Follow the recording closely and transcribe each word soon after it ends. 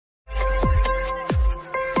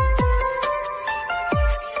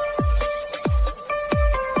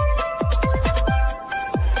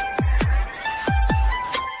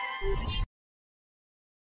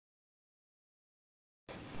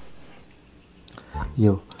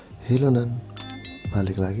Yo, hello nan,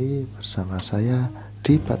 balik lagi bersama saya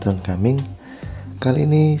di Patron Gaming. Kali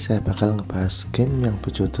ini saya bakal ngebahas game yang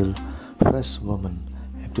berjudul FreshWomen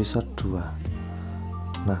episode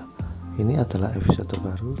 2. Nah, ini adalah episode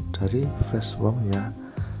terbaru dari FreshWomen ya.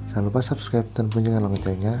 Jangan lupa subscribe dan bunyikan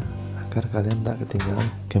loncengnya agar kalian tak ketinggalan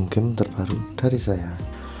game-game terbaru dari saya.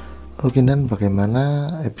 Oke, dan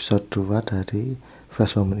bagaimana episode 2 dari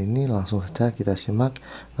FreshWomen ini, langsung saja kita simak.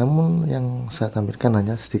 Namun yang saya tampilkan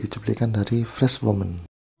hanya sedikit cuplikan dari FreshWomen.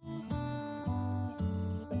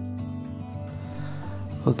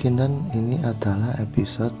 Oke, dan ini adalah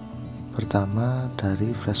episode pertama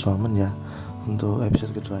dari FreshWomen ya. Untuk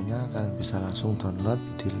episode keduanya kalian bisa langsung download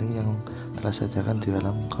di link yang telah saya sediakan di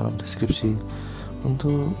dalam kolom deskripsi.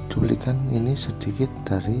 Untuk cuplikan ini sedikit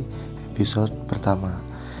dari episode pertama.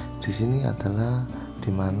 Di sini adalah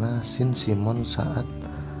dimana scene Simon saat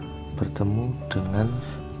bertemu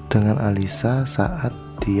dengan Alisa saat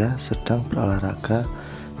dia sedang berolahraga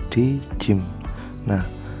di gym. Nah,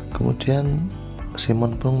 kemudian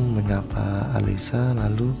Simon pun menyapa Alisa,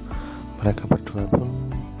 lalu mereka berdua pun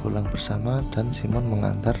pulang bersama dan Simon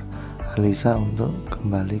mengantar Alisa untuk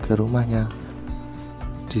kembali ke rumahnya.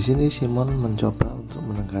 Di sini Simon mencoba untuk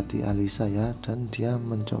mendekati Alisa ya, dan dia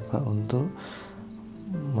mencoba untuk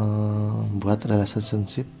membuat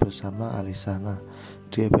relationship bersama Alisa. Nah,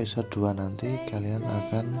 di episode 2 nanti kalian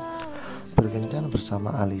akan berkencan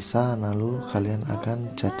bersama Alisa, lalu kalian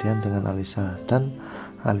akan jadian dengan Alisa, dan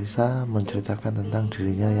Alisa menceritakan tentang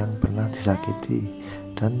dirinya yang pernah disakiti,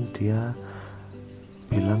 dan dia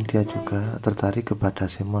bilang dia juga tertarik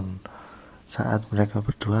kepada Simon saat mereka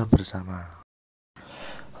berdua bersama.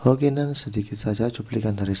 Oke, dan sedikit saja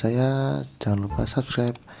cuplikan dari saya. Jangan lupa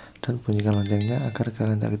subscribe dan bunyikan loncengnya agar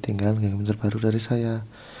kalian tak ketinggalan game terbaru dari saya.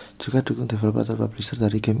 Juga dukung developer atau publisher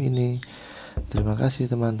dari game ini. Terima kasih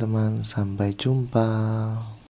teman-teman, sampai jumpa.